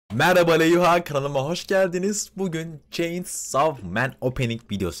Merhaba Leyuha, kanalıma hoş geldiniz. Bugün Chainsaw Man opening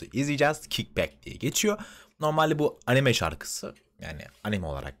videosu izleyeceğiz. Kickback diye geçiyor. Normalde bu anime şarkısı. Yani anime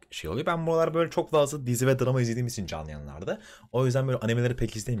olarak şey oluyor. Ben buralar böyle çok fazla dizi ve drama izlediğim için canlı yayınlarda. O yüzden böyle animeleri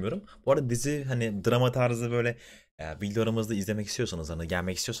pek izlemiyorum. Bu arada dizi hani drama tarzı böyle videolarımızda izlemek istiyorsanız, hani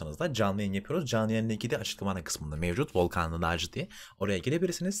gelmek istiyorsanız da canlı yayın yapıyoruz. Canlı yayın linki de açıklama kısmında mevcut. Volkan'ın Dağcı diye. Oraya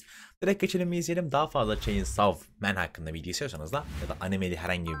gelebilirsiniz. Direkt geçelim ve izleyelim. Daha fazla Chainsaw Man hakkında video istiyorsanız da ya da animeli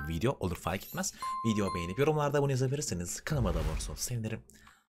herhangi bir video olur, fark etmez. Video beğenip yorumlarda bunu yazabilirsiniz. Kanalıma da abone olursanız sevinirim.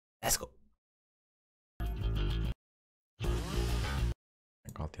 Let's go.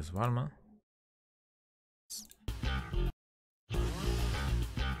 Alt yazı var mı?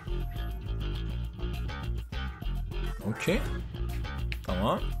 Okey.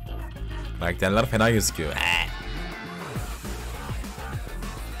 Tamam. Karakterler fena gözüküyor.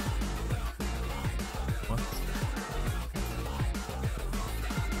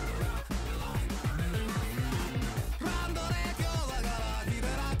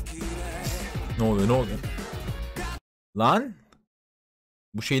 Ne oluyor, ne oluyor? Lan?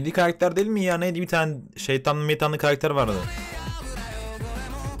 Bu şeydi karakter değil mi ya? Neydi, bir tane şeytanlı karakter vardı.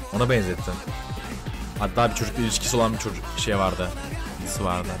 Ona benzettim. Hatta bir çocukla ilişkisi olan bir çocuk şey vardı. Birisi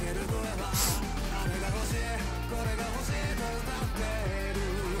vardı.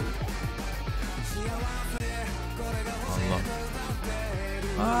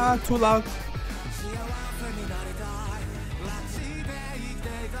 Allah. Too loud.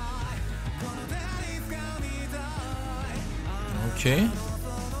 Okey.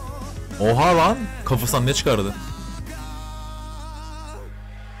 Oha lan. Kafasından ne çıkardı?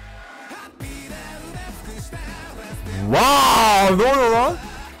 Wow! Ne oluyor lan?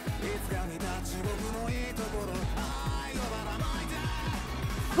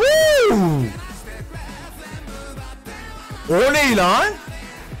 Woo! O ne lan?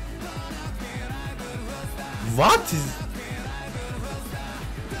 What is...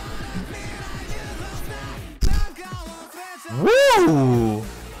 Woo!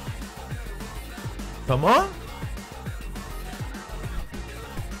 Tamam.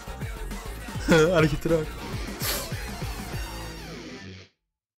 Hareketlere bak.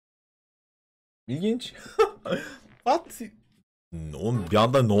 İlginç. What? Oğlum bir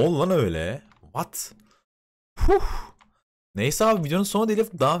anda ne oldu lan öyle? What? Neyse abi, videonun sonu değil,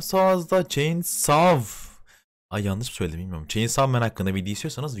 daha fazla Chainsaw. Ay, yanlış mı söyledim bilmiyorum. Chainsaw Man hakkında video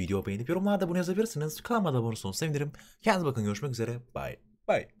istiyorsanız video beğenip yorumlarda bunu yazabilirsiniz. Kanalıma da abone olursanız sevinirim. Kendinize bakın, görüşmek üzere. Bye.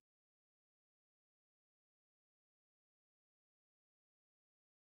 Bye.